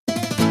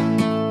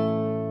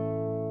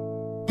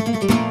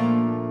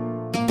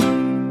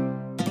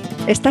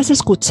Estás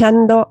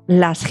escuchando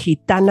Las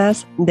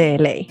Gitanas de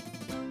LA.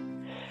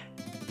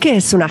 ¿Qué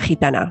es una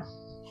gitana?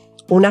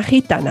 Una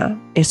gitana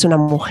es una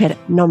mujer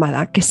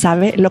nómada que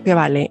sabe lo que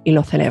vale y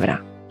lo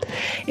celebra.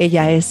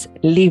 Ella es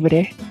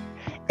libre,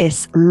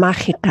 es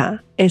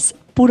mágica, es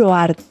puro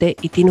arte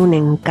y tiene un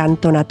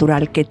encanto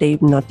natural que te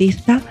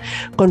hipnotiza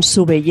con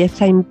su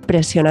belleza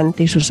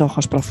impresionante y sus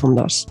ojos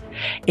profundos.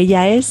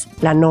 Ella es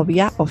la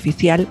novia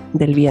oficial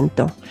del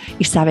viento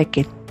y sabe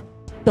que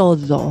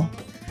todo,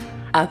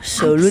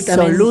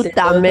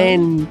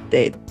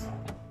 absolutamente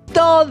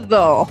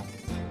todo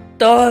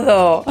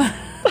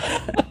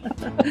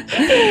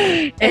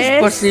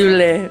es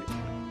posible.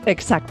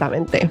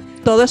 Exactamente,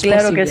 todo es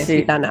claro posible, que sí.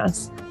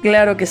 Gitanas.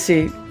 Claro que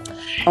sí.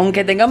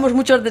 Aunque tengamos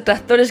muchos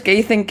detractores que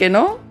dicen que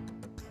no,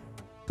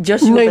 yo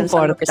sigo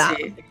pensando que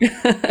sí.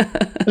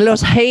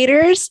 Los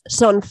haters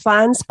son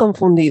fans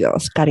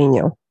confundidos,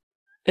 cariño.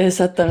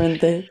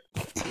 Exactamente.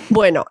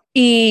 Bueno,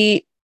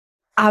 y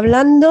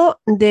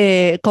hablando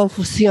de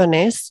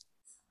confusiones,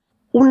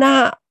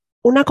 una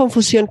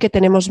confusión que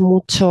tenemos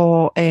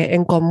mucho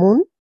en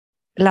común,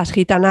 las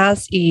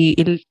gitanas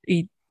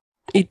y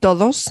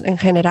todos en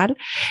general,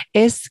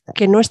 es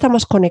que no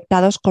estamos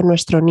conectados con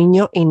nuestro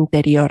niño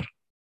interior,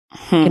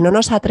 que no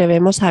nos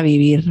atrevemos a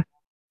vivir.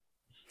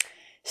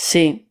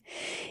 Sí,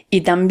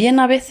 y también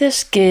a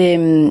veces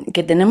que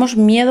tenemos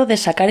miedo de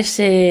sacar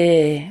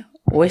ese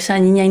o esa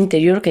niña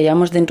interior que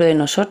llevamos dentro de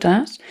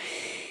nosotras,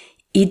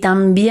 y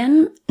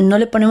también no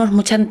le ponemos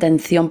mucha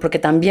atención porque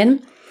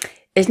también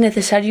es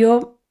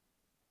necesario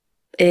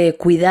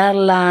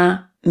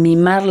cuidarla,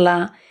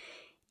 mimarla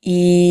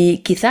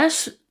y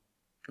quizás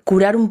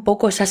curar un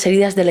poco esas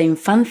heridas de la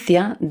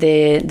infancia,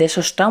 de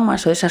esos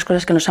traumas o de esas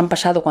cosas que nos han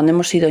pasado cuando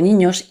hemos sido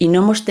niños y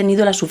no hemos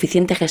tenido la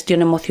suficiente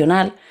gestión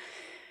emocional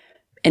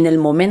en el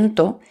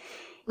momento,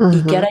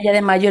 y que ahora ya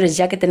de mayores,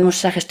 ya que tenemos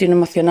esa gestión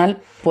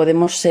emocional,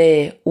 podemos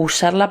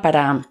usarla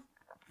para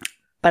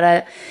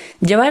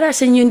llevar a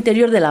ese niño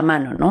interior de la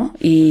mano, ¿no?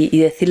 Y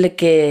decirle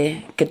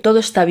que todo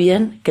está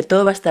bien, que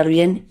todo va a estar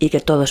bien y que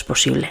todo es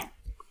posible.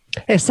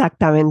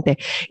 Exactamente.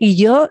 Y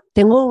yo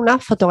tengo una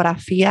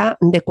fotografía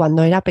de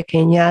cuando era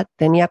pequeña,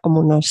 tenía como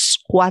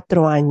unos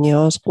 4 o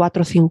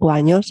 5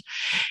 años,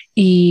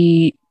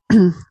 y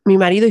mi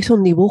marido hizo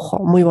un dibujo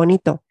muy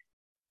bonito.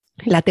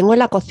 La tengo en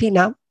la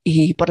cocina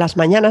y por las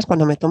mañanas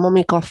cuando me tomo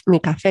mi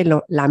café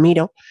la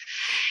miro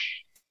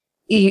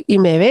y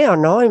me veo,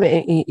 ¿no?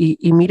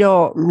 Y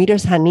miro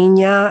esa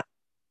niña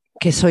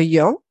que soy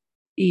yo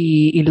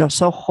y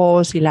los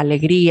ojos y la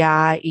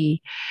alegría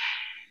y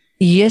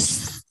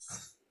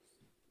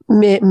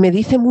me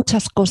dice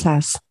muchas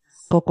cosas,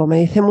 Coco, me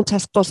dice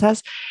muchas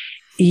cosas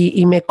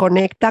y me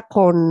conecta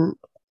con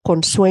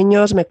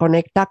sueños, me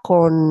conecta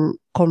con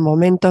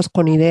momentos,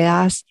 con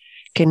ideas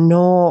que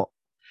no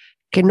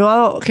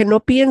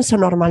pienso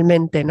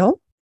normalmente,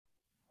 ¿no?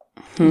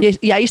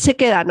 Y ahí se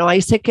queda, ¿no?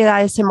 Ahí se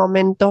queda ese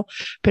momento,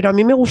 pero a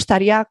mí me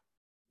gustaría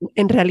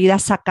en realidad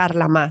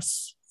sacarla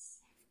más,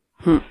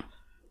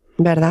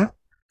 ¿verdad?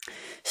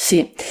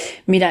 Sí,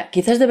 mira,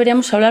 quizás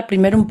deberíamos hablar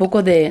primero un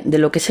poco de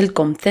lo que es el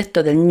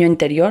concepto del niño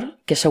interior,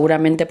 que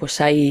seguramente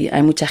pues hay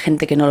mucha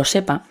gente que no lo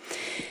sepa.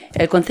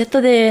 El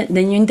concepto de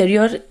niño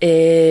interior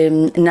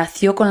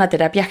nació con la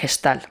terapia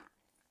gestal.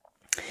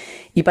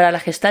 Y para la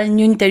gestal, el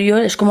niño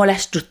interior es como la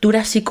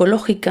estructura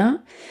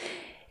psicológica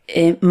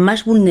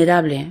más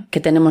vulnerable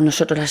que tenemos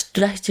nosotros, la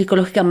estructura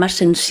psicológica más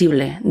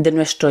sensible de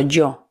nuestro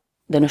yo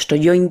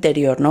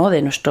interior, ¿no? O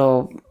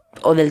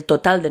del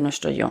total de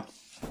nuestro yo.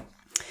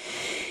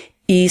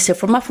 Y se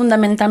forma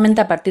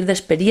fundamentalmente a partir de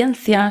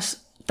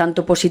experiencias,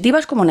 tanto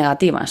positivas como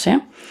negativas,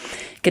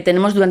 que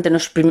tenemos durante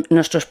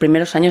nuestros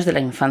primeros años de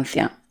la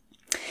infancia.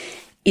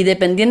 Y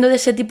dependiendo de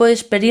ese tipo de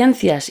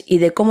experiencias y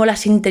de cómo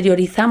las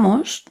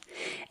interiorizamos,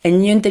 el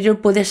niño interior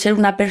puede ser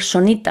una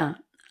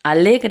personita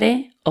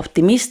alegre,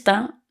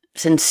 optimista,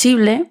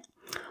 sensible,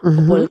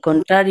 o por el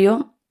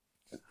contrario,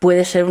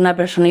 puede ser una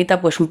personita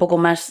pues un poco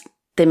más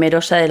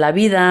temerosa de la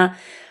vida,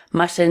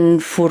 más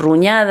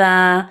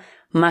enfurruñada,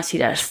 más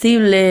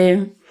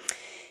irascible.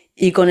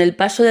 Y con el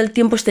paso del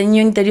tiempo este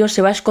niño interior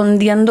se va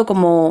escondiendo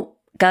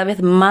como cada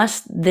vez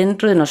más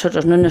dentro de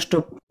nosotros, ¿no? En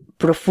nuestro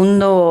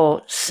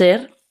profundo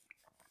ser.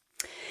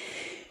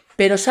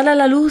 Pero sale a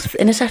la luz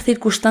en esas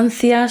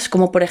circunstancias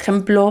como por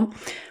ejemplo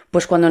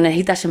pues cuando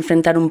necesitas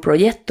enfrentar un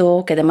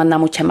proyecto que demanda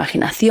mucha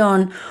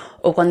imaginación,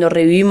 o cuando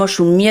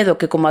revivimos un miedo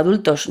que como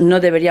adultos no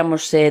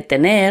deberíamos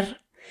tener.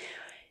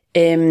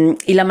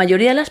 Y la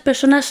mayoría de las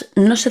personas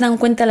no se dan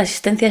cuenta de la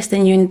existencia de este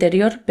niño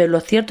interior, pero lo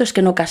cierto es que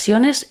en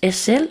ocasiones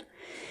es él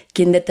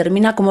quien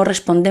determina cómo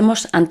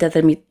respondemos ante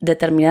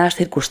determinadas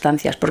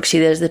circunstancias. Porque si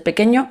desde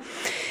pequeño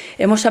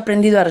hemos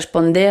aprendido a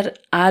responder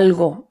a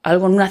algo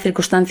en una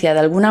circunstancia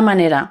de alguna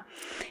manera,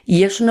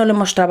 y eso no lo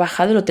hemos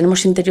trabajado, lo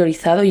tenemos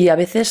interiorizado, y a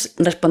veces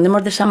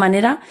respondemos de esa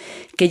manera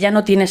que ya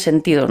no tiene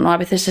sentido, ¿no? A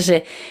veces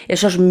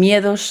esos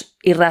miedos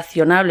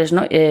irracionables,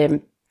 ¿no?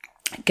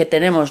 que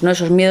tenemos, ¿no?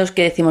 Esos miedos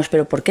que decimos,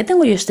 pero ¿por qué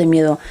tengo yo este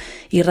miedo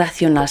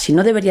irracional? Si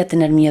no debería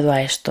tener miedo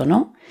a esto,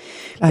 ¿no?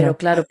 Pero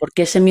claro,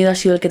 porque ese miedo ha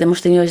sido el que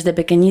hemos tenido desde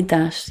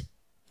pequeñitas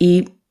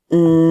y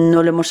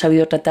no lo hemos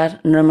sabido tratar,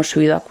 no lo hemos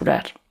sabido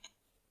curar.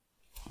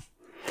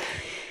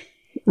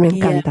 Me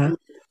encanta.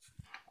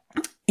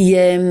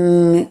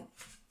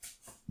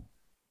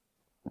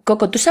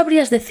 Coco, ¿tú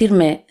sabrías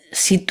decirme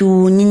si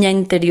tu niña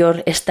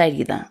interior está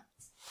herida?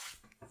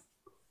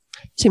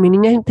 Si mi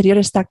niña interior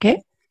está,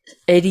 ¿qué?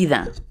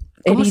 Herida.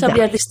 ¿Cómo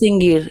sabrías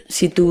distinguir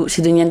si tu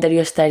niña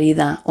interior está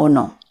herida o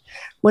no?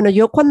 Bueno,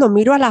 yo cuando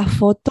miro a la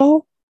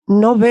foto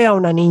no veo a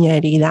una niña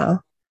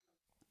herida.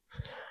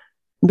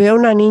 Veo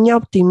una niña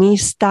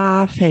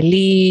optimista,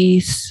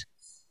 feliz,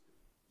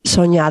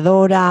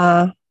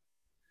 soñadora,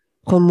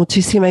 con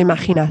muchísima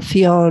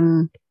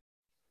imaginación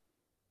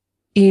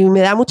y me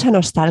da mucha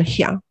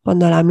nostalgia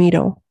cuando la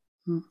miro.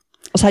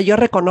 O sea, yo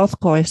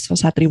reconozco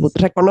esos atributos,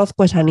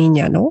 reconozco esa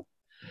niña, ¿no?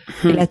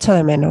 Y la echo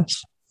de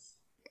menos.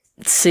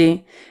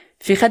 Sí,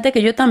 fíjate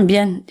que yo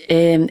también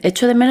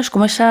echo de menos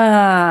como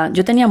esa...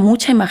 Yo tenía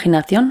mucha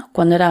imaginación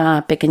cuando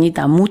era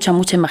pequeñita, mucha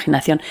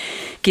imaginación.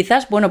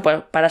 Quizás, bueno,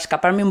 para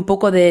escaparme un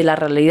poco de la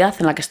realidad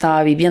en la que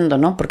estaba viviendo,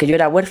 ¿no? Porque yo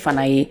era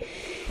huérfana y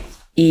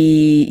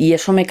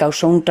eso me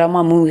causó un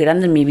trauma muy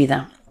grande en mi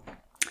vida.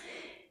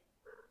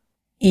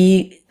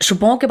 Y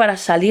supongo que para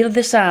salir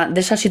de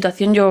esa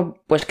situación yo,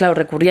 pues claro,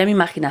 recurría a mi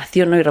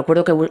imaginación, ¿no? Y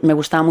recuerdo que me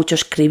gustaba mucho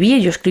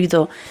escribir. Yo he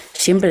escrito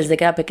siempre desde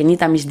que era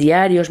pequeñita mis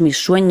diarios, mis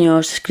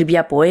sueños,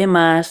 escribía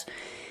poemas.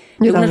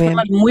 Tengo unos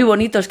poemas muy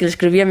bonitos que le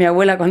escribía a mi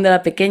abuela cuando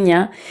era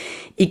pequeña.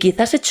 Y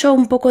quizás echo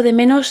un poco de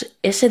menos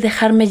ese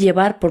dejarme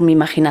llevar por mi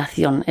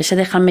imaginación, ese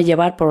dejarme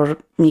llevar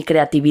por mi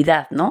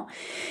creatividad, ¿no?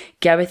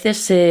 Que a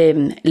veces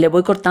le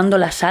voy cortando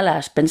las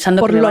alas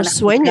pensando por que me van a los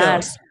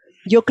sueños.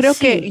 Yo creo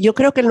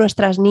que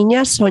nuestras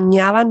niñas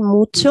soñaban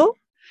mucho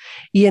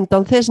y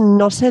entonces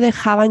no se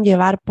dejaban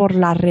llevar por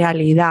la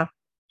realidad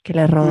que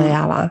les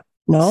rodeaba,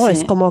 ¿no? Sí.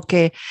 Es como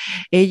que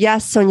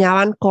ellas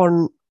soñaban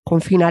con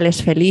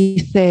finales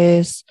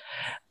felices,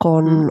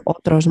 con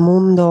otros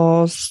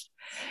mundos.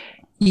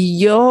 Y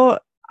yo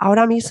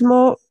ahora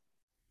mismo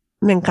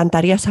me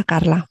encantaría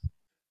sacarla.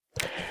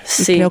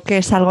 Sí. Y creo que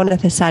es algo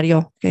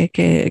necesario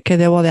que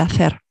debo de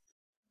hacer.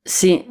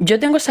 Sí, yo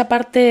tengo esa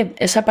parte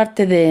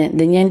de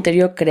niña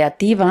interior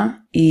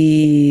creativa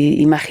e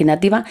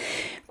imaginativa,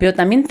 pero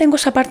también tengo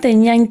esa parte de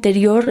niña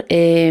interior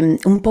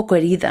un poco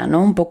herida,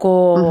 ¿no? Un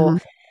poco...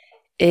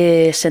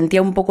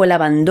 sentía un poco el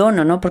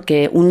abandono, ¿no?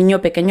 Porque un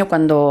niño pequeño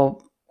cuando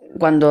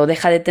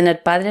deja de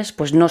tener padres,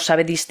 pues no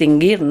sabe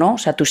distinguir, ¿no? O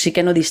sea, tú sí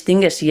que no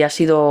distingues si ha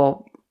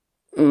sido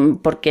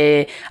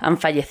porque han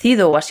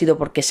fallecido o ha sido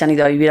porque se han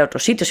ido a vivir a otro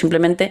sitio.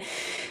 Simplemente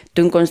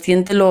tu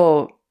inconsciente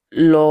lo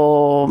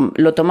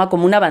toma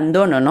como un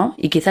abandono, ¿no?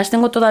 Y quizás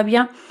tengo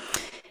todavía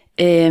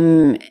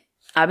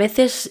a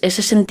veces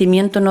ese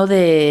sentimiento, ¿no?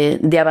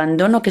 de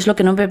abandono, que es lo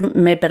que no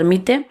me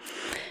permite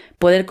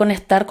poder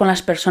conectar con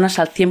las personas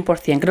al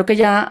 100%. Creo que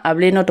ya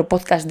hablé en otro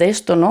podcast de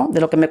esto, ¿no?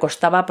 De lo que me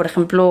costaba, por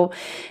ejemplo,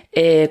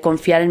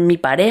 confiar en mi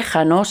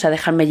pareja, ¿no? O sea,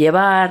 dejarme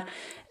llevar,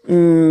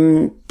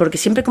 porque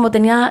siempre como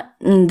tenía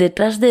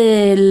detrás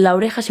de la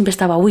oreja siempre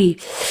estaba, uy,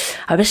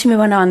 a ver si me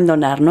van a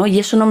abandonar, ¿no? Y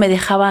eso no me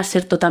dejaba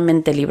ser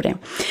totalmente libre.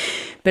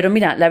 Pero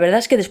mira, la verdad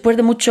es que después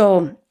de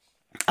mucho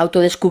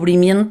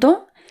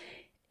autodescubrimiento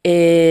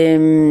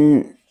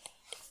he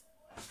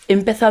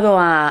empezado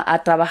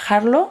a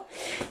trabajarlo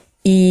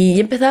y he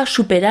empezado a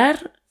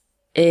superar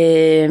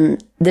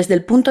desde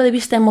el punto de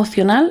vista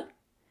emocional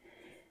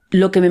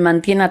lo que me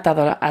mantiene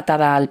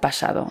atada al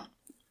pasado.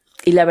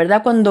 Y la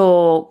verdad,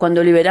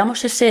 cuando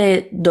liberamos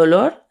ese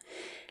dolor,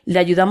 le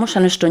ayudamos a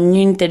nuestro niño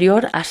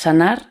interior a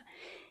sanar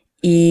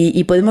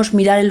y podemos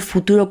mirar el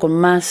futuro con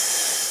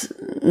más,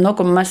 ¿no?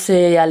 Con más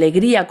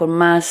alegría, con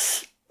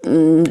más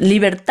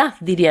libertad,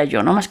 diría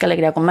yo, ¿no? Más que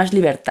alegría, con más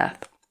libertad.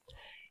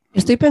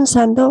 Estoy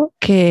pensando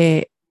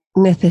que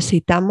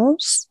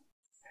necesitamos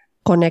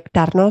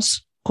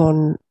conectarnos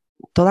con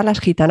todas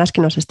las gitanas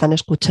que nos están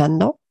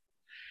escuchando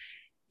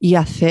y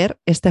hacer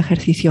este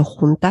ejercicio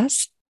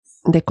juntas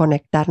de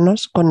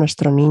conectarnos con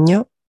nuestro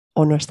niño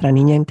o nuestra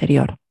niña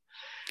interior.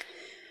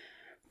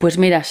 Pues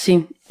mira,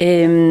 sí.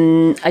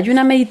 Hay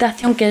una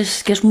meditación que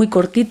es muy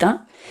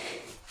cortita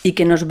y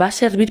que nos va a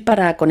servir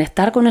para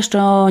conectar con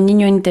nuestro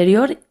niño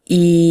interior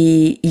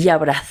y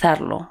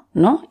abrazarlo,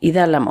 ¿no? Y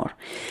darle amor.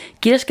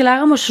 ¿Quieres que la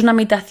hagamos? Es una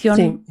meditación...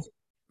 Sí.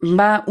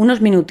 Va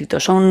unos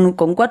minutitos,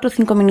 con 4 o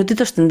 5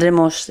 minutitos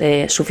tendremos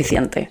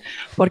suficiente.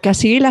 Porque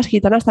así las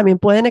gitanas también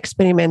pueden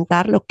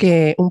experimentar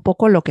un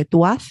poco lo que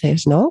tú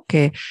haces, ¿no?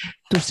 Que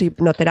tus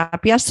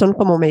hipnoterapias son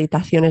como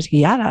meditaciones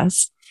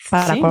guiadas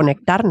para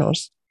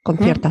conectarnos con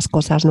ciertas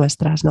cosas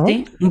nuestras, ¿no?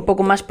 Sí, un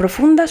poco más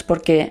profundas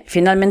porque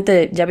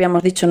finalmente ya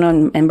habíamos dicho, ¿no?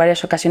 en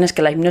varias ocasiones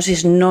que la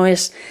hipnosis no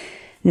es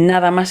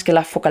nada más que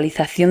la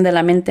focalización de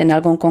la mente en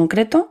algo en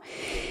concreto.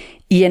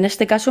 Y en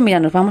este caso, mira,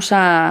 nos vamos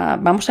a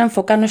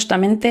enfocar nuestra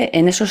mente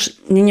en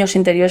esos niños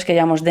interiores que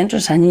llevamos dentro,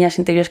 esas niñas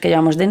interiores que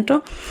llevamos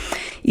dentro,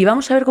 y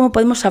vamos a ver cómo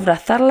podemos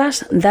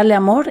abrazarlas, darle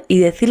amor y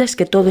decirles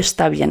que todo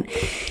está bien.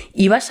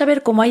 Y vas a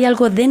ver cómo hay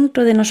algo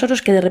dentro de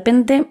nosotros que de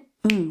repente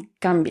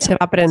cambia. Se va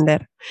a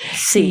aprender.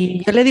 Sí.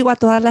 Y yo le digo a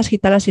todas las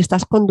gitanas, si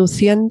estás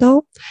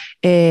conduciendo,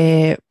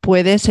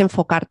 puedes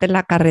enfocarte en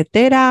la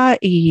carretera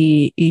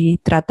y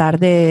tratar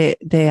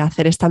de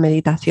hacer esta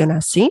meditación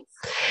así.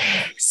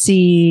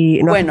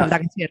 Si no hace falta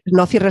que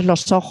no cierres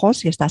los ojos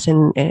si estás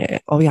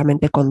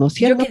obviamente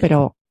conduciendo,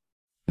 pero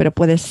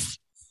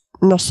puedes,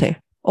 no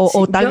sé.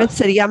 O tal vez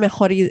sería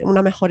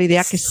una mejor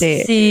idea que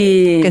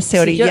se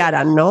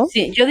orillaran, ¿no?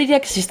 Sí, yo diría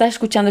que si estás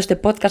escuchando este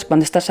podcast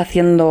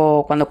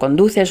cuando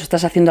conduces o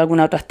estás haciendo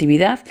alguna otra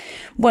actividad,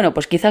 bueno,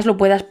 pues quizás lo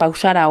puedas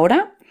pausar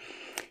ahora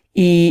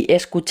y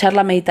escuchar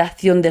la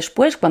meditación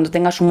después, cuando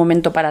tengas un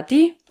momento para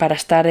ti, para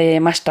estar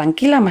más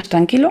tranquila, más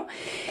tranquilo.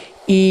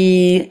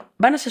 Y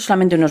van a ser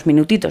solamente unos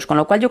minutitos, con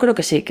lo cual yo creo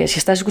que sí, que si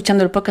estás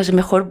escuchando el podcast es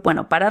mejor,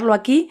 bueno, pararlo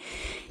aquí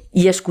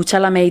y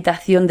escuchar la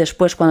meditación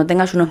después cuando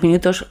tengas unos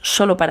minutos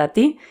solo para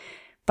ti,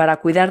 para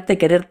cuidarte,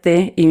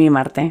 quererte y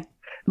mimarte.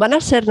 Van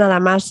a ser nada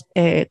más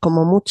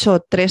como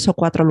mucho 3 o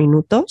 4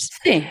 minutos,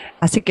 sí.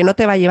 Así que no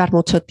te va a llevar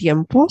mucho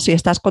tiempo. Si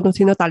estás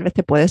conduciendo tal vez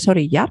te puedes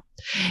orillar.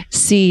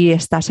 Si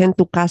estás en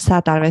tu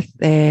casa tal vez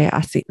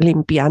así,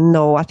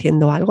 limpiando o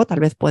haciendo algo, tal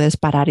vez puedes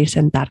parar y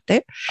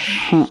sentarte.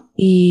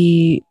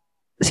 Y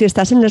si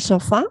estás en el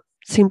sofá,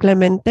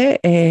 simplemente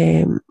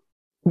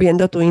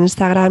viendo tu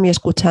Instagram y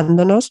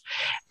escuchándonos,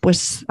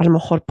 pues a lo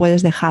mejor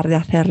puedes dejar de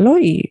hacerlo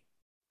y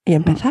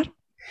empezar.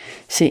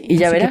 Sí, y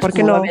ya Así verás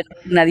cómo va a haber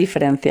una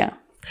diferencia.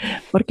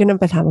 ¿Por qué no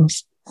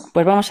empezamos?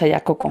 Pues vamos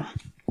allá, Coco.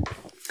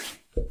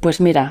 Pues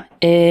mira,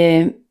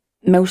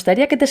 me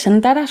gustaría que te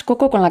sentaras,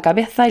 Coco, con la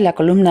cabeza y la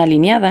columna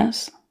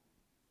alineadas,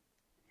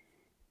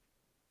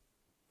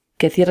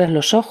 que cierres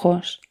los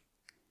ojos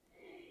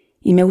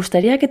y me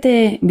gustaría que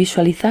te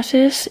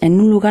visualizases en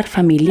un lugar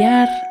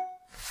familiar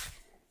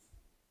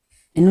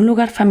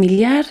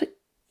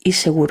y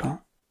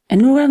seguro,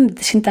 en un lugar donde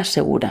te sientas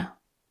segura.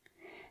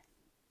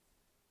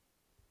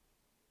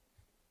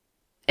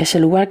 Ese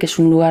lugar que es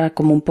un lugar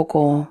como un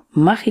poco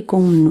mágico,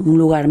 un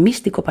lugar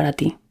místico para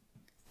ti,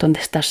 donde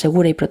estás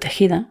segura y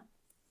protegida.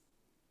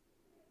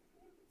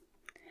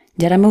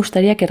 Y ahora me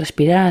gustaría que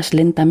respiraras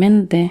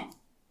lentamente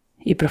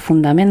y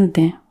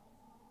profundamente.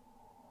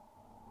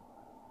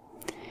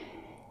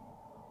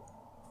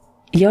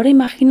 Y ahora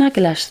imagina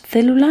que las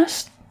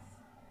células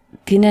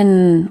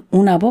tienen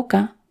una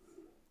boca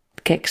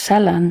que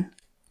exhalan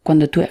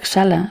cuando tú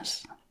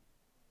exhalas.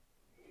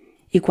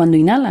 Y cuando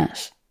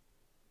inhalas,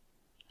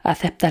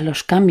 aceptas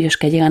los cambios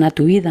que llegan a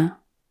tu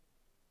vida.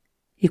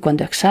 Y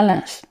cuando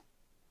exhalas,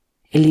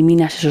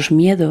 eliminas esos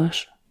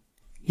miedos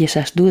y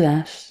esas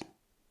dudas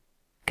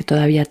que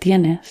todavía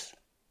tienes.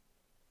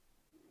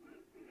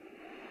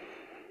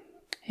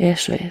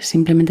 Eso es,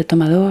 simplemente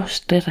toma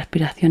 2, 3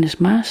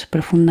 respiraciones más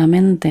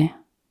profundamente.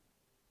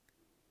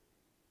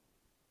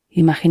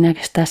 Imagina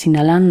que estás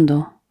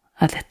inhalando,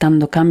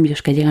 aceptando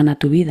cambios que llegan a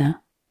tu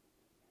vida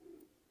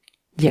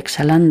y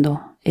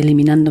exhalando,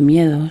 eliminando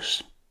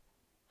miedos,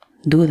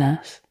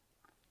 dudas.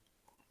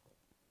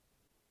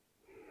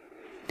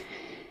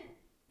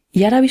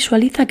 Y ahora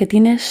visualiza que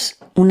tienes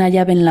una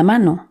llave en la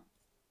mano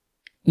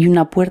y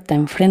una puerta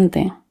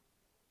enfrente.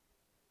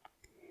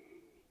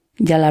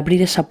 Y al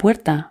abrir esa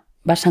puerta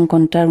vas a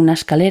encontrar una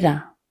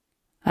escalera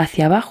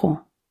hacia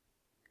abajo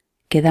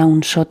que da a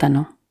un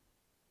sótano.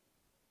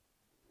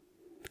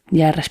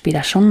 Ya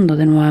respiras hondo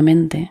de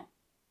nuevamente.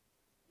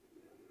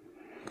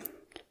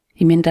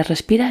 Y mientras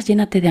respiras,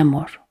 llénate de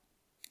amor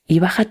y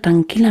baja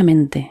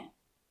tranquilamente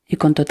y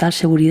con total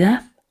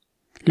seguridad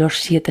los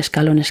 7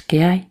 escalones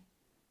que hay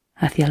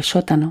hacia el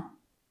sótano.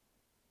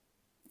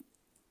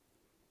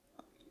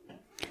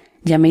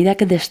 Y a medida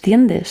que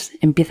desciendes,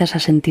 empiezas a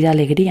sentir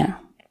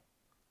alegría.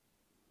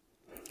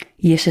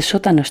 Y ese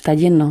sótano está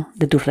lleno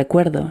de tus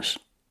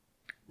recuerdos,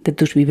 de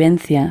tus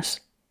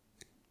vivencias,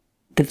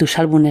 de tus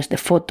álbumes de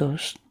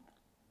fotos,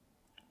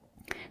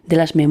 de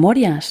las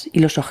memorias y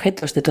los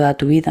objetos de toda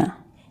tu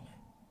vida.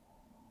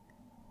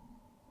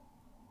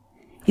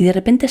 Y de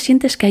repente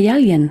sientes que hay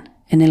alguien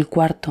en el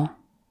cuarto.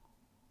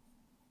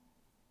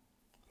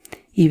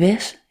 Y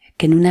ves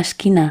que en una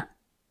esquina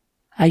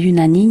hay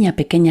una niña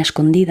pequeña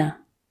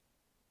escondida.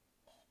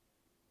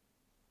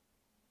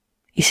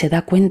 Y se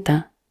da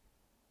cuenta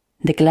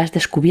de que la has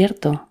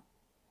descubierto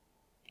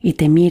y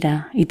te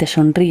mira y te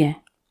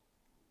sonríe.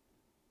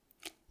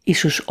 Y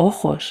sus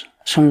ojos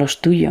son los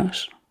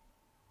tuyos.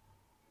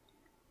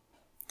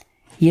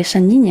 Y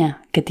esa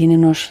niña, que tiene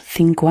unos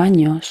 5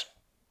 años,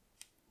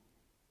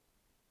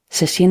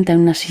 se sienta en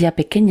una silla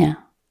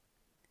pequeña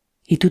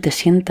y tú te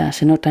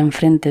sientas en otra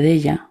enfrente de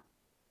ella.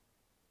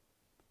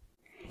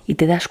 Y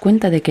te das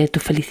cuenta de que tu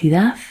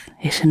felicidad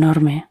es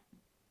enorme.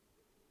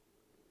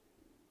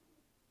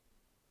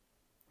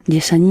 Y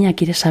esa niña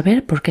quiere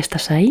saber por qué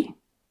estás ahí.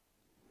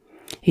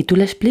 Y tú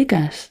le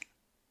explicas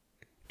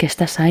que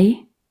estás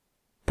ahí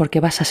porque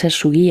vas a ser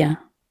su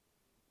guía,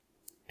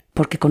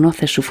 porque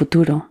conoces su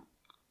futuro.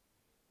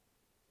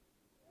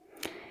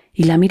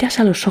 Y la miras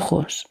a los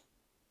ojos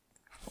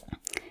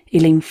y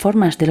le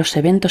informas de los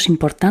eventos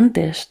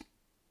importantes,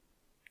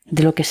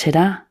 de lo que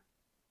será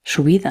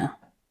su vida.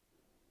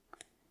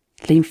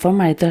 Le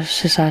informa de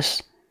todos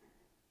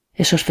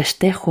esos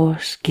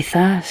festejos,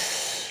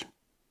 quizás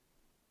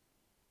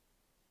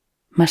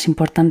más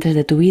importantes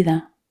de tu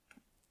vida.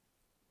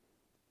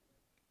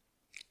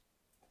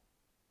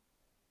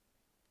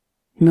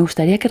 Me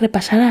gustaría que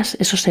repasaras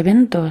esos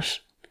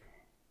eventos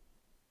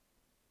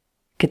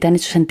que te han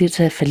hecho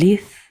sentirse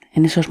feliz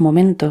en esos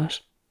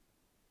momentos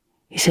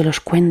y se los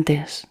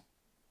cuentes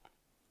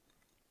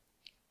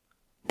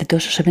de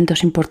todos esos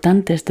eventos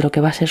importantes de lo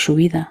que va a ser su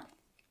vida.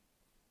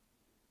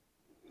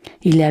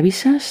 Y le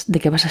avisas de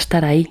que vas a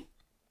estar ahí,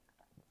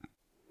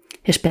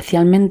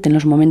 especialmente en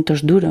los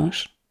momentos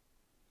duros,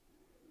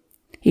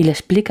 y le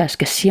explicas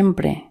que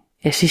siempre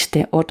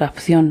existe otra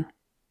opción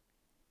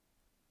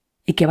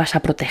y que vas a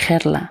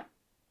protegerla,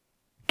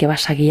 que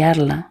vas a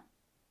guiarla.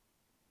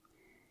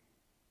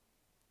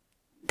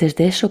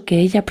 Desde eso que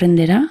ella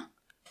aprenderá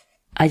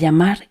a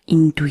llamar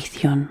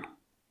intuición.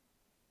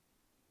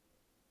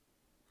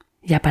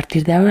 Y a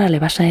partir de ahora le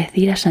vas a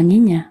decir a esa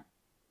niña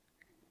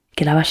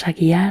que la vas a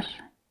guiar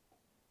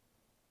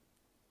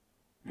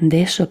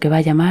de eso que va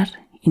a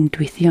llamar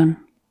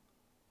intuición.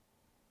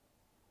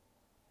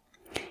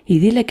 Y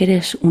dile que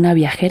eres una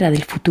viajera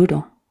del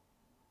futuro,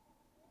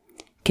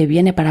 que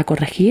viene para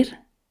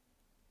corregir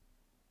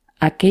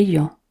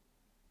aquello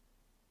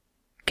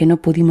que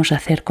no pudimos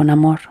hacer con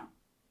amor.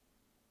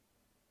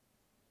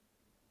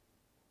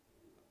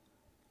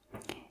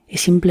 Y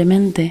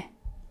simplemente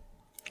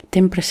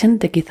ten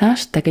presente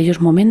quizás de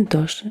aquellos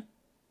momentos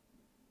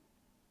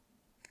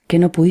que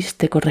no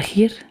pudiste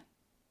corregir.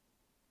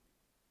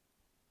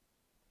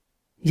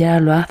 Ya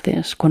lo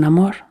haces con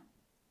amor.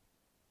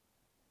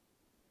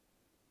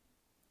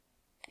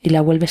 Y la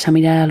vuelves a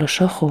mirar a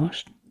los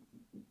ojos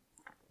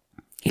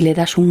y le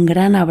das un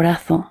gran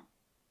abrazo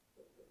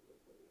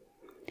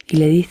y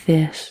le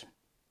dices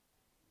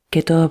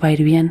que todo va a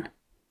ir bien,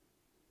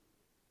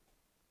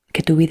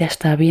 que tu vida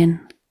está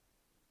bien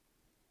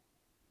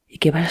y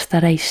que vas a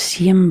estar ahí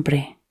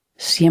siempre,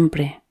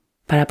 siempre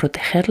para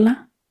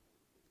protegerla,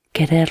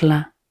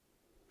 quererla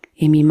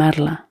y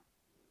mimarla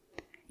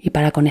y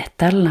para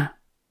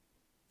conectarla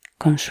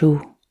con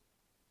su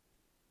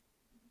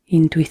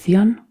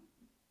intuición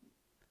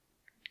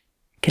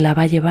que la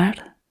va a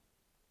llevar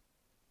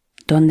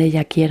donde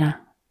ella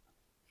quiera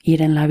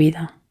ir en la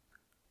vida.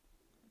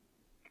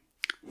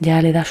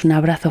 Ya le das un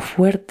abrazo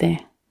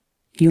fuerte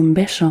y un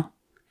beso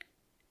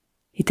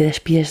y te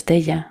despides de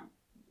ella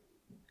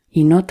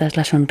y notas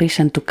la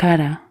sonrisa en tu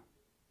cara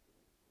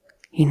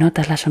y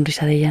notas la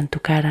sonrisa de ella en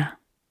tu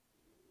cara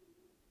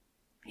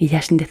y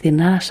ya sin decir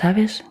nada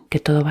sabes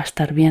que todo va a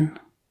estar bien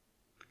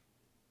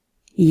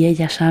y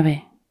ella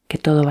sabe que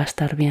todo va a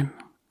estar bien.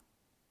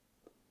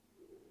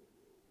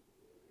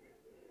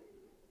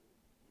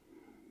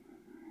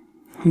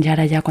 Y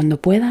ahora ya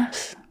cuando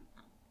puedas,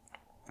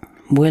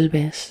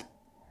 vuelves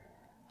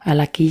al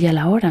aquí y a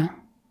la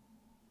hora,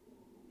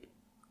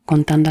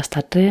 contando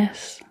hasta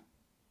 3,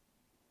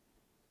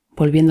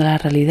 volviendo a la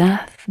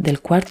realidad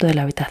del cuarto de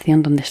la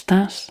habitación donde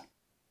estás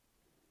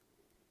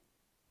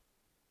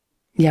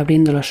y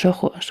abriendo los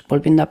ojos,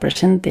 volviendo a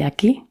presente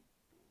aquí,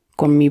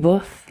 con mi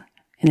voz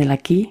en el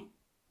aquí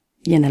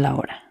y en el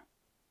ahora.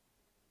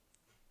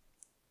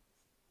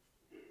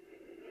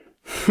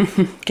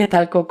 ¿Qué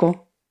tal,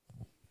 Coco?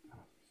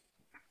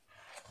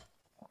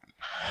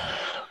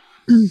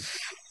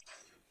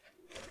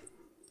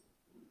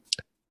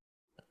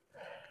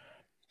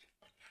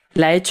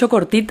 La he hecho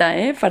cortita,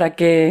 para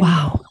que...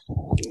 Wow.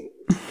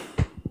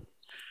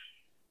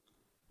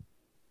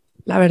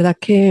 La verdad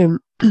que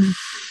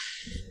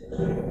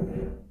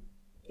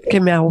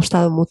me ha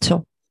gustado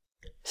mucho.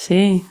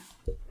 Sí.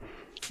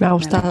 Me ha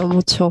gustado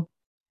mucho.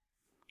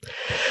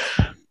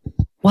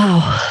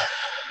 Wow.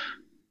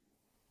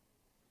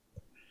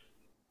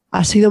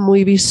 Ha sido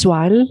muy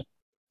visual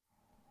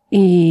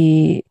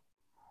y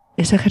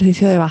ese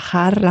ejercicio de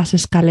bajar las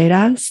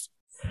escaleras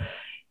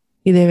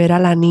y de ver a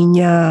la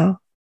niña,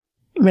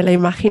 me la he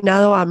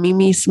imaginado a mí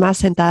misma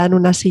sentada en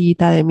una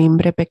sillita de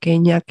mimbre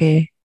pequeña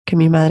que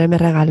mi madre me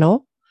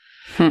regaló.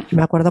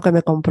 Me acuerdo que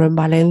me compró en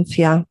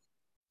Valencia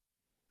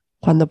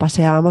cuando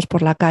paseábamos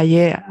por la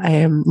calle.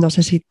 No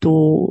sé si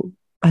tú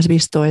has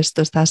visto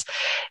esto, estas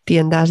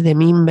tiendas de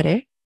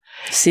mimbre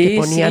que Sí,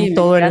 ponían sí, me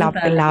todo en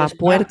encantan en la los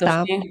cuartos,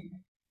 puerta. sí.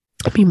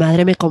 Mi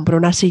madre me compró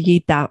una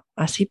sillita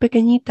así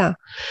pequeñita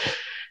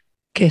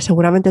que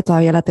seguramente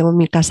todavía la tengo en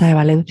mi casa de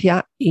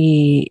Valencia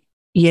y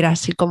era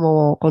así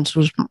como con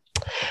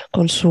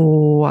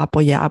su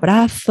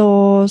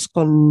apoyabrazos,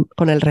 con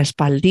el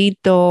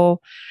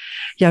respaldito.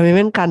 Y a mí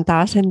me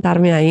encantaba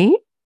sentarme ahí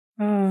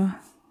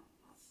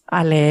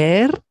a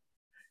leer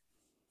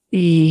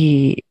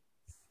y,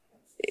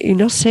 y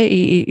no sé,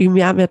 y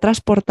me ha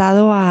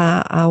transportado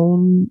a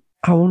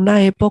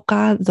una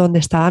época donde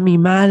estaba mi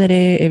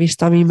madre. He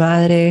visto a mi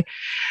madre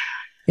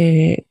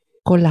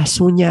con las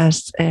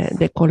uñas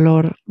de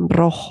color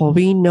rojo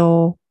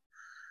vino,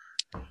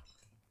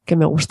 que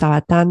me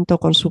gustaba tanto,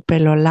 con su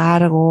pelo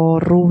largo,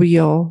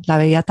 rubio, la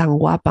veía tan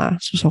guapa,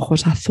 sus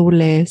ojos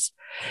azules.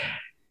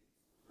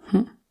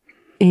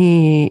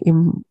 Y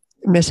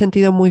me he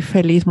sentido muy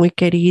feliz, muy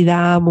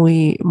querida,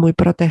 muy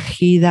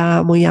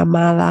protegida, muy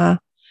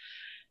amada.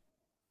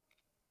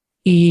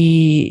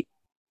 Y,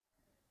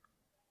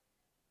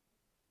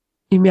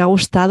 y me ha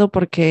gustado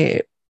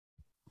porque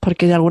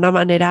de alguna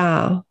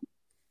manera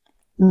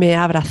me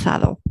ha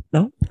abrazado,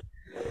 ¿no?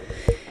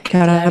 Que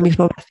ahora Claro,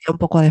 mismo me hacía un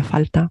poco de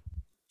falta.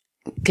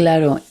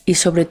 claro. Y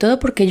sobre todo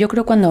porque yo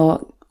creo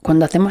cuando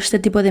hacemos este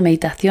tipo de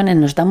meditaciones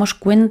nos damos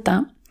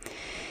cuenta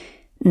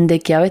de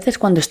que a veces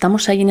cuando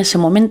estamos ahí en ese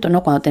momento,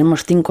 ¿no? Cuando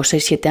tenemos 5,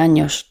 6, 7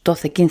 años,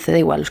 12, 15, da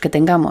igual, los que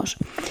tengamos,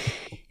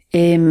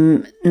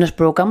 nos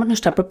provocamos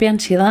nuestra propia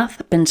ansiedad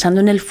pensando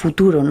en el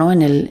futuro, ¿no?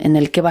 En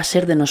el qué va a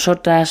ser de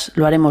nosotras,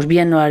 lo haremos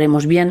bien, no lo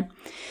haremos bien.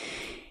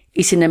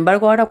 Y sin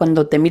embargo ahora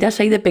cuando te miras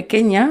ahí de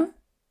pequeña,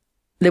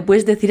 le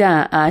puedes decir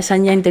a esa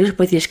niña interior,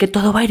 puedes decir, es que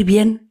todo va a ir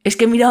bien, es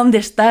que mira dónde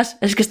estás,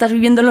 es que estás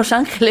viviendo en Los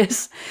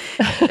Ángeles,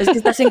 es que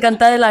estás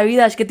encantada de la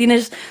vida, es que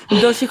tienes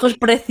 2 hijos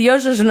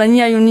preciosos, una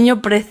niña y un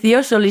niño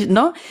precioso,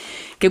 ¿no?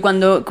 Que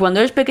cuando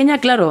eres pequeña,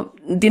 claro,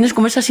 tienes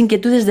como esas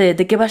inquietudes de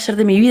qué va a ser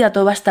de mi vida,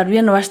 todo va a estar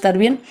bien, no va a estar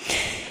bien.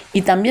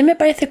 Y también me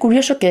parece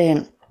curioso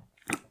que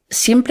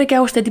siempre que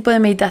hago este tipo de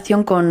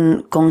meditación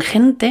con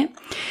gente,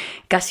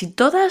 casi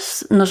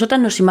todas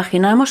nosotras nos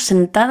imaginamos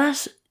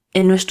sentadas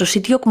en nuestro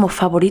sitio como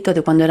favorito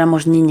de cuando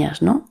éramos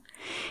niñas, ¿no?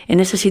 En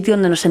ese sitio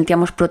donde nos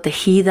sentíamos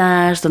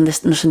protegidas, donde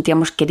nos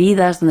sentíamos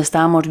queridas, donde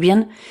estábamos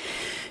bien.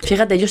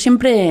 Fíjate, yo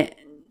siempre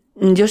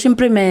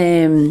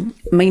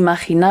me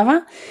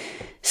imaginaba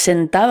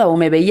sentada o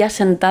me veía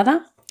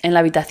sentada en la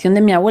habitación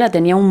de mi abuela.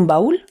 Tenía un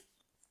baúl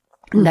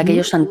de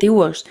aquellos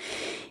antiguos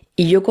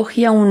y yo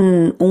cogía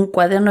un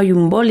cuaderno y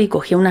un boli,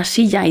 cogía una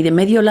silla y de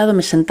medio lado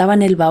me sentaba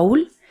en el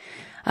baúl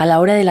a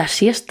la hora de la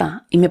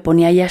siesta y me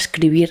ponía ahí a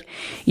escribir.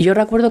 Y yo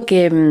recuerdo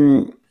que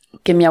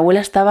mi abuela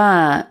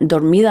estaba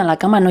dormida en la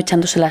cama, no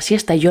echándose la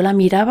siesta, y yo la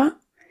miraba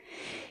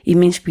y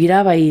me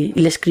inspiraba y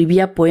le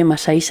escribía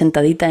poemas ahí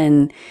sentadita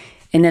en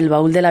el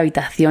baúl de la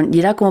habitación. Y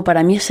era como,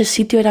 para mí ese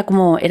sitio era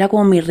como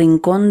mi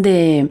rincón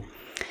de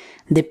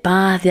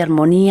paz, de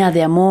armonía,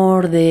 de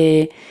amor,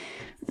 de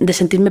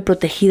sentirme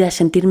protegida, de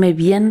sentirme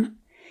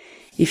bien.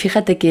 Y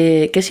fíjate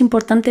que es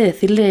importante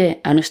decirle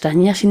a nuestras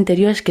niñas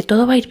interiores que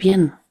todo va a ir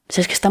bien. O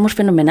sea, es que estamos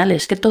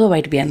fenomenales, que todo va a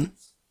ir bien,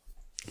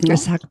 ¿no?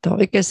 Exacto.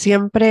 Y que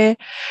siempre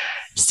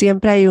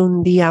hay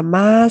un día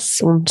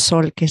más, un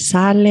sol que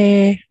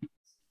sale.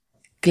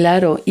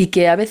 Claro, y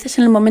que a veces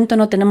en el momento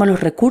no tenemos los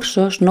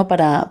recursos, ¿no?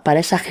 para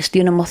esa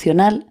gestión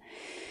emocional,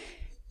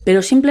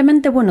 pero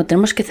simplemente, bueno,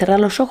 tenemos que cerrar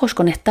los ojos,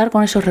 conectar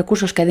con esos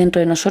recursos que hay dentro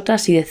de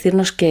nosotras y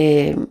decirnos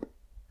que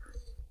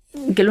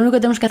lo único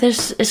que tenemos que hacer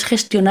es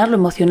gestionarlo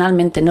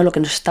emocionalmente, no lo que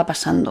nos está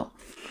pasando.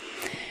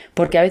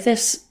 Porque a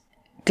veces,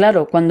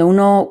 claro, cuando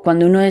uno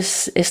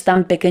es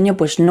tan pequeño,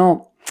 pues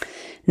no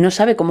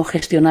sabe cómo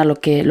gestionar lo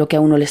que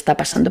a uno le está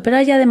pasando, pero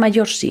ya de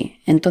mayor sí.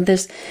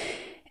 Entonces,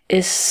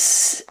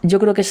 yo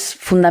creo que es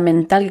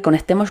fundamental que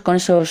conectemos con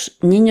esos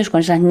niños, con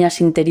esas niñas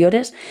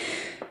interiores,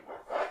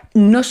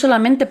 no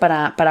solamente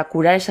para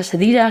curar esas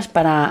heridas,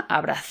 para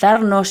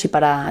abrazarnos y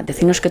para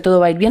decirnos que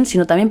todo va a ir bien,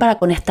 sino también para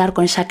conectar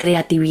con esa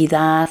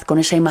creatividad, con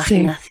esa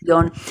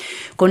imaginación,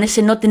 con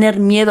ese no tener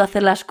miedo a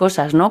hacer las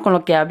cosas, ¿no? Con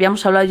lo que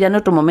habíamos hablado ya en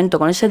otro momento,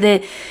 con eso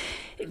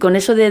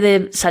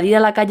de salir a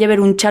la calle,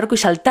 ver un charco y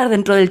saltar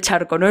dentro del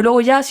charco, ¿no? Y luego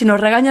ya, si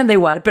nos regañan, da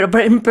igual, pero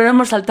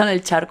hemos saltado en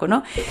el charco,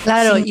 ¿no?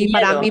 Claro, Sin y miedo,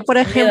 para mí, por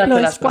sin miedo a ejemplo, hacer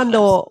es las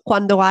cosas.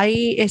 cuando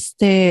hay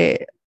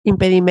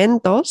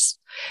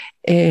impedimentos.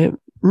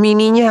 Mi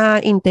niña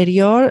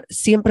interior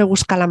siempre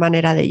busca la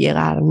manera de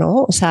llegar,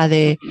 ¿no? O sea,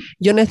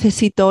 yo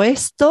necesito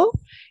esto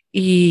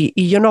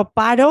y yo no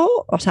paro,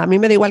 o sea, a mí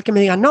me da igual que me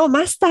digan, no,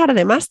 más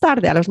tarde, más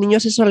tarde. A los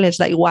niños eso les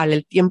da igual,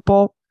 el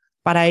tiempo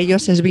para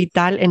ellos es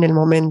vital en el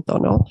momento,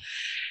 ¿no?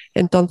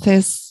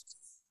 Entonces,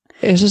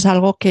 eso es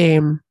algo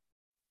que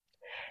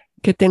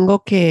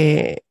tengo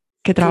que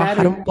Claro,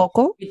 trabajar un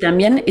poco. y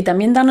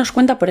también darnos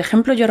cuenta, por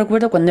ejemplo, yo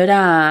recuerdo cuando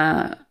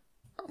era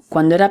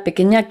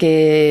pequeña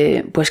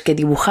que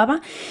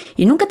dibujaba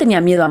y nunca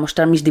tenía miedo a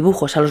mostrar mis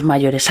dibujos a los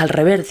mayores. Al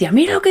revés, decía,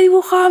 mira lo que he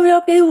dibujado, mira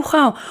lo que he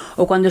dibujado.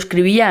 O cuando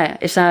escribía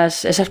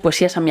esas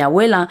poesías a mi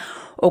abuela,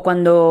 o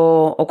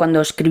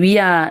cuando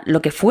escribía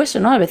lo que fuese,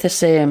 ¿no? A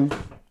veces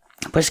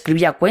pues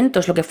escribía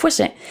cuentos, lo que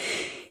fuese.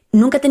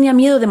 Nunca tenía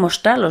miedo de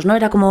mostrarlos, ¿no?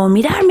 Era como,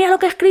 mira lo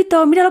que he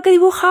escrito, mira lo que he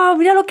dibujado,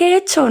 mira lo que he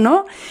hecho,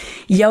 ¿no?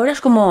 Y ahora es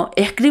como,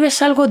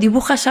 escribes algo,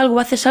 dibujas algo,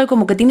 haces algo,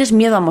 como que tienes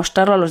miedo a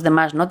mostrarlo a los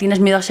demás, ¿no? Tienes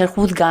miedo a ser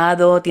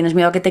juzgado, tienes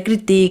miedo a que te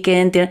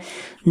critiquen.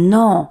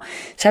 No,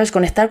 ¿sabes?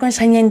 Conectar con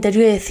esa niña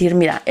interior y decir,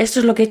 mira,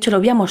 esto es lo que he hecho, lo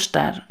voy a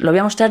mostrar. Lo voy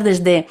a mostrar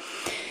desde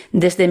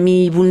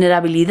mi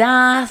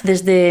vulnerabilidad,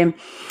 desde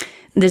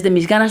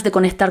mis ganas de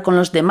conectar con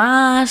los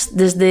demás,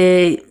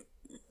 desde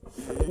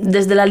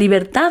la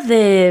libertad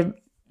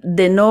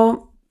de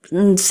no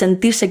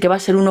sentirse que va a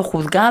ser uno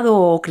juzgado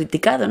o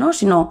criticado, ¿no?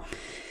 Sino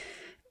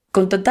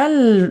con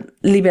total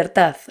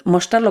libertad,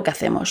 mostrar lo que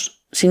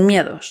hacemos, sin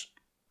miedos,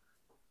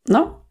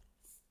 ¿no?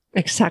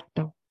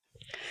 Exacto.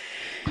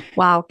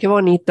 Wow, qué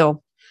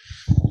bonito,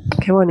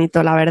 qué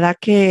bonito. La verdad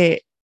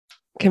que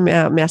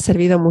me ha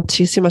servido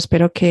muchísimo.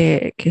 Espero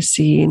que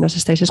si nos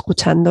estáis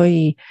escuchando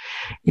y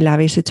la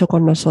habéis hecho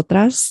con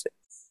nosotras,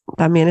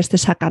 también esté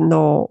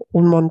sacando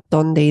un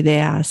montón de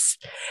ideas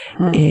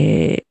Mm.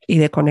 y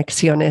de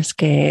conexiones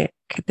que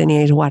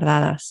teníais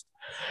guardadas.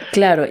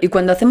 Claro, y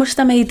cuando hacemos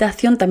esta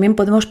meditación también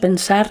podemos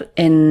pensar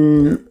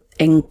en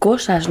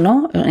cosas,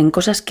 ¿no? En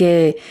cosas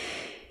que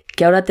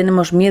ahora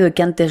tenemos miedo y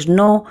que antes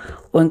no,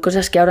 o en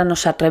cosas que ahora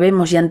nos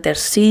atrevemos y antes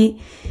sí,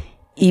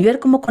 y ver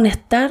cómo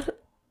conectar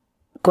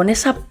con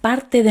esa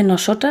parte de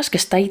nosotras que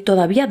está ahí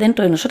todavía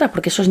dentro de nosotras,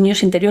 porque esos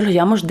niños interiores los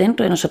llevamos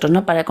dentro de nosotros,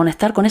 ¿no? Para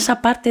conectar con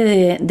esa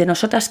parte de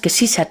nosotras que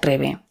sí se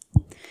atreve,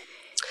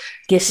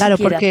 que sí Claro,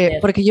 quiere hacer.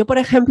 porque yo, por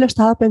ejemplo,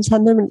 estaba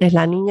pensando en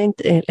la niña,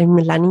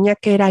 en la niña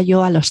que era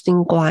yo a los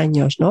 5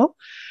 años, ¿no?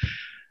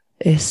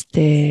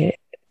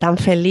 Tan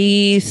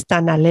feliz,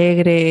 tan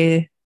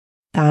alegre,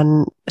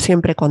 tan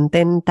siempre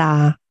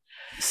contenta,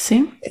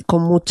 Sí,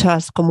 con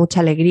mucha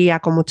alegría,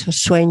 con muchos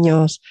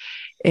sueños.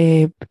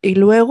 Y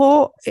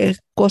luego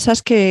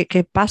cosas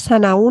que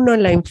pasan a uno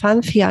en la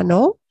infancia,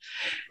 ¿no?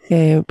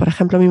 Por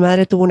ejemplo, mi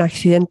madre tuvo un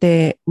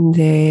accidente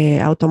de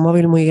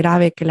automóvil muy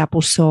grave que la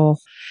puso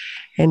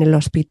en el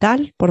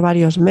hospital por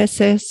varios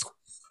meses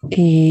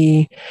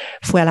y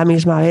fue a la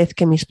misma vez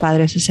que mis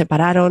padres se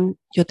separaron.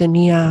 Yo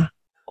tenía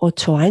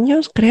 8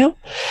 años, creo,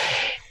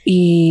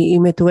 y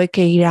me tuve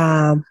que ir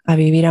a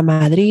vivir a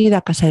Madrid,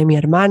 a casa de mi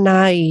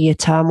hermana, y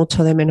echaba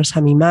mucho de menos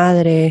a mi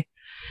madre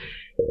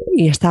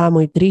y estaba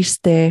muy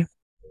triste.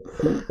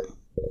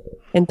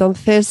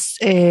 Entonces,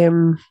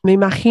 me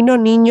imagino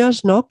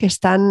niños, ¿no? Que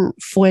están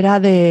fuera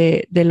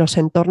de los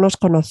entornos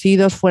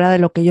conocidos, fuera de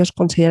lo que ellos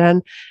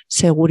consideran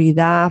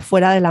seguridad,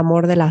 fuera del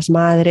amor de las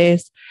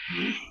madres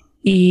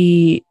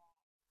y,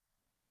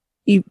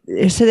 y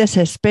ese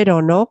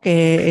desespero, ¿no?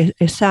 Que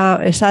esa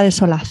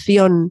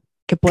desolación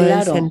que pueden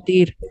claro,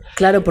 sentir,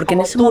 claro, porque en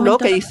como ese tú, ¿no? momento,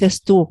 Que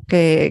dices tú,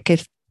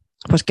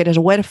 pues que eres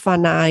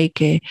huérfana y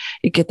que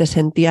te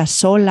sentías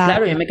sola,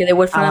 claro, yo me quedé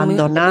huérfana muy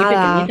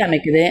abandonada.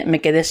 pequeñita,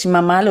 me quedé sin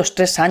mamá a los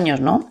 3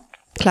 años, ¿no?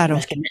 Claro.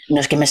 No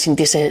es que me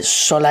sintiese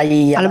sola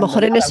y A lo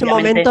mejor en abandonada, ese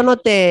momento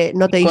obviamente,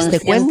 no te diste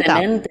cuenta.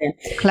 conscientemente.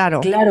 Claro,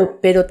 Claro,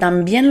 pero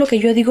también lo que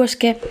yo digo es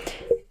que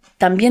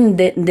también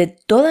de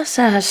todas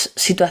esas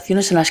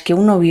situaciones en las que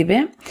uno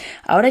vive,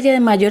 ahora ya de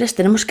mayores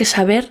tenemos que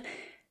saber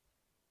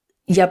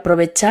y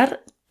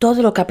aprovechar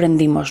todo lo que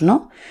aprendimos,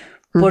 ¿no?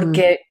 ujú,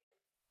 Porque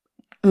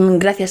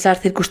gracias a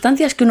las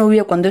circunstancias que uno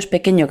vive cuando es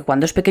pequeño, que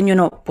cuando es pequeño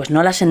uno pues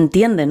no las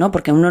entiende, ¿no?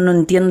 Porque uno no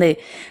entiende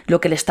lo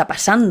que le está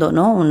pasando,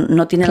 ¿no?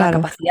 No tiene la claro,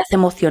 capacidad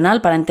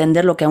emocional para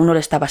entender lo que a uno le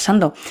está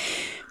pasando.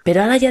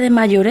 Pero ahora ya de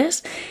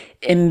mayores,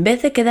 en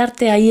vez de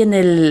quedarte ahí en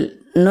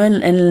el, ¿no?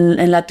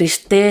 En la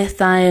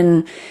tristeza,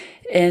 en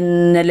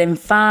el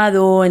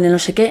enfado, en el no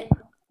sé qué,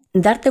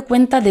 darte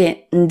cuenta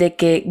de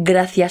que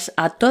gracias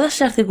a todas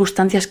esas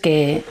circunstancias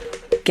que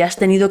has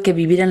tenido que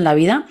vivir en la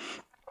vida,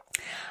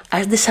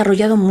 has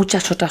desarrollado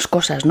muchas otras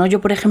cosas, ¿no? Yo,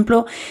 por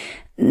ejemplo,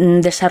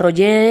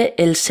 desarrollé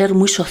el ser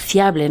muy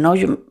sociable, ¿no?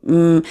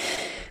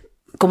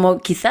 Como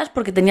quizás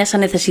porque tenía esa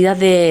necesidad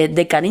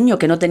de cariño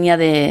que no tenía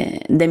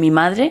de mi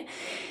madre,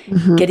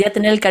 ujú, quería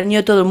tener el cariño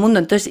de todo el mundo.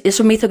 Entonces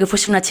eso me hizo que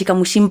fuese una chica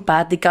muy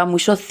simpática, muy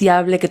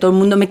sociable, que todo el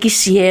mundo me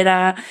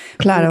quisiera, que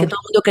claro, todo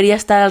el mundo quería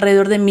estar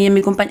alrededor de mí, en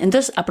mi compañía.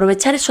 Entonces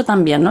aprovechar eso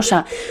también, ¿no? O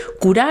sea,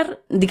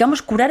 curar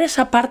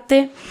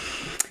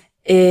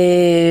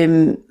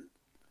eh,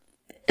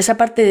 esa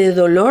parte de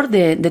dolor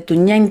de tu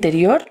niña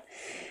interior,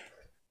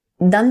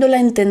 dándola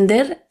a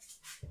entender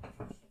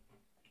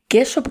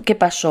que eso que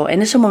pasó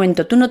en ese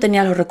momento tú no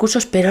tenías los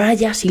recursos, pero ahora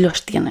ya sí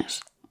los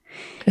tienes.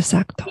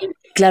 exacto.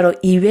 Claro,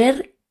 y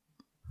ver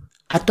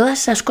a todas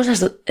esas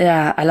cosas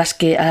a las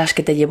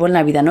que te llevó en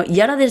la vida, ¿no?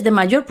 Y ahora desde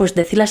mayor, pues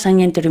decirle a esa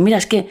niña interior, mira,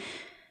 es que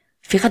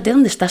fíjate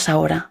dónde estás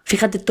ahora,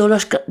 fíjate todo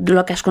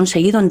lo que has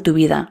conseguido en tu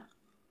vida,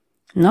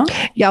 ¿no?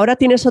 Y ahora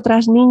tienes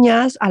otras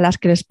niñas a las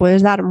que les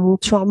puedes dar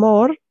mucho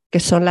amor, que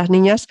son las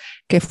niñas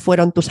que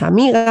fueron tus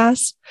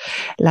amigas,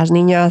 las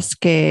niñas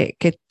que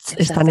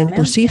están en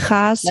tus Exactamente.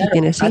 hijas, si Claro,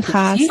 tienes a tus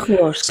hijas, hijos,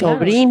 claro. Sí.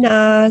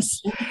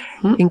 sobrinas,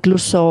 Mm,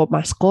 incluso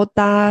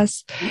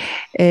mascotas.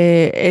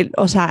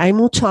 O sea, hay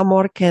mucho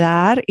amor que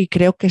dar y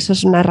creo que eso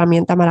es una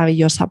herramienta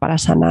maravillosa para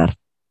sanar.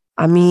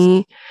 A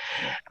mí,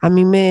 a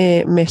mí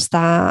me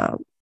está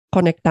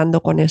conectando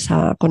con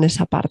esa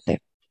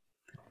parte.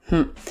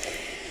 mm.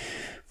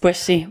 Pues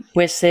sí,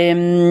 pues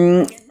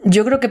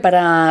yo creo que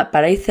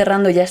para ir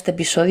cerrando ya este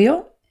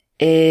episodio,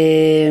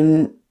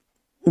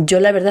 yo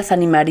la verdad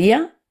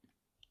animaría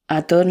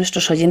a todos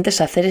nuestros oyentes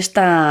a hacer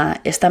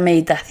esta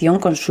meditación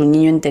con su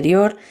niño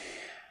interior,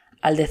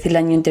 al decirle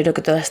al niño interior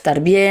que todo va a estar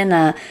bien,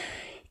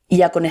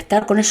 y a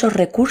conectar con esos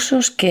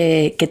recursos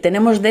que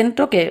tenemos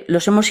dentro, que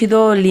los hemos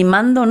ido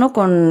limando, ¿no?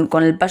 Con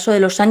el paso de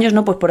los años,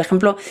 ¿no? Pues por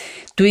ejemplo,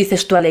 tú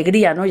dices tu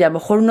alegría, ¿no? Y a lo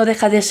mejor uno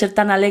deja de ser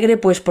tan alegre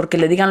pues porque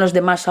le digan los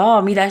demás,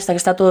 oh, mira esta que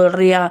está todo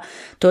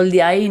el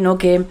día ahí, ¿no? O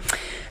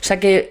sea,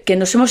 que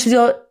nos hemos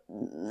ido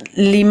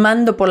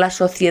limando por la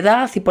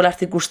sociedad y por las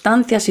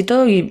circunstancias y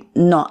todo, y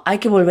no, hay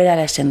que volver a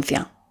la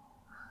esencia.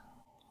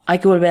 Hay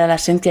que volver a la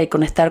esencia y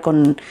conectar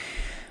con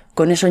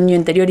ese niño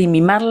interior y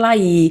mimarla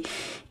y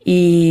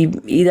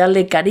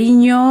darle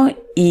cariño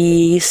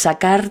y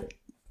sacar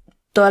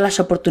todas las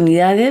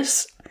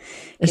oportunidades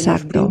que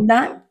nos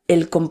brinda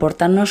el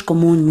comportarnos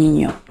como un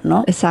niño,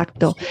 ¿no?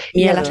 Exacto.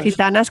 Y a las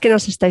gitanas que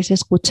nos estáis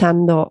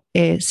escuchando,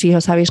 si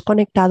os habéis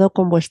conectado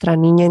con vuestra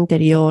niña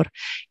interior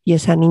y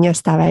esa niña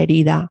estaba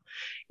herida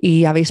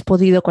y habéis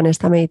podido con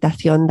esta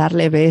meditación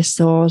darle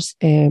besos,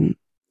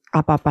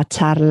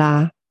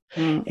 apapacharla,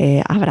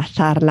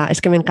 abrazarla.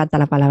 Es que me encanta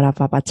la palabra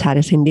apapachar,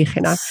 es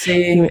indígena,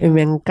 sí. Y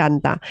me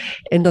encanta.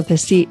 Entonces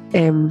sí,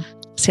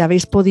 si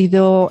habéis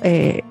podido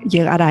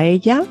llegar a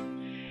ella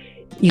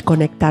y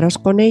conectaros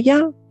con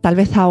ella, tal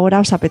vez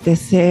ahora os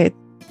apetece,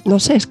 no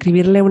sé,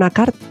 escribirle una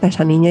carta a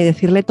esa niña y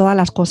decirle todas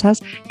las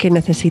cosas que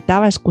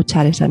necesitaba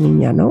escuchar esa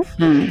niña, ¿no?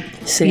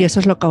 Sí. Y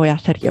eso es lo que voy a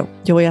hacer yo.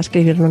 Yo voy a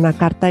escribirle una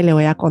carta y le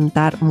voy a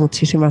contar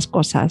muchísimas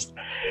cosas.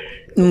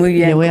 Muy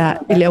bien.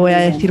 Y le voy a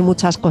decir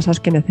muchas cosas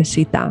que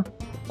necesita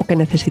o que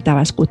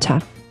necesitaba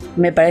escuchar.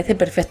 Me parece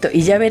perfecto.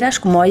 Y ya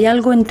verás como hay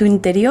algo en tu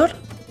interior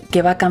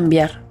que va a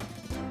cambiar.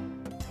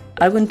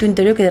 Algo en tu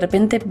interior que de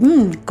repente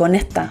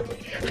conecta.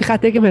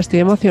 Fíjate que me estoy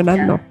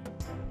emocionando.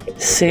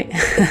 Sí.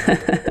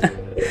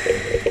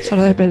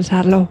 Solo de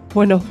pensarlo.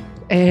 Bueno,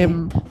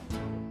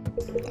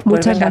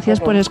 muchas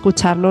gracias por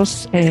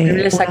escucharnos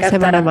una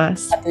semana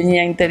más. A tu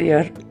niña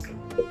interior.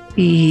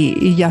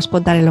 Y ya os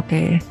contaré lo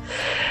que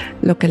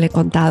le he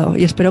contado.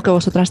 Y espero que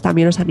vosotras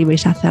también os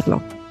animéis a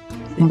hacerlo.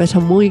 Un beso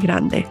muy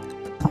grande.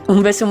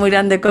 Un beso muy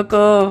grande,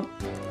 Coco.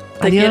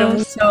 Te quiero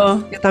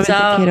mucho. Yo también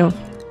te quiero.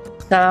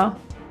 Chao.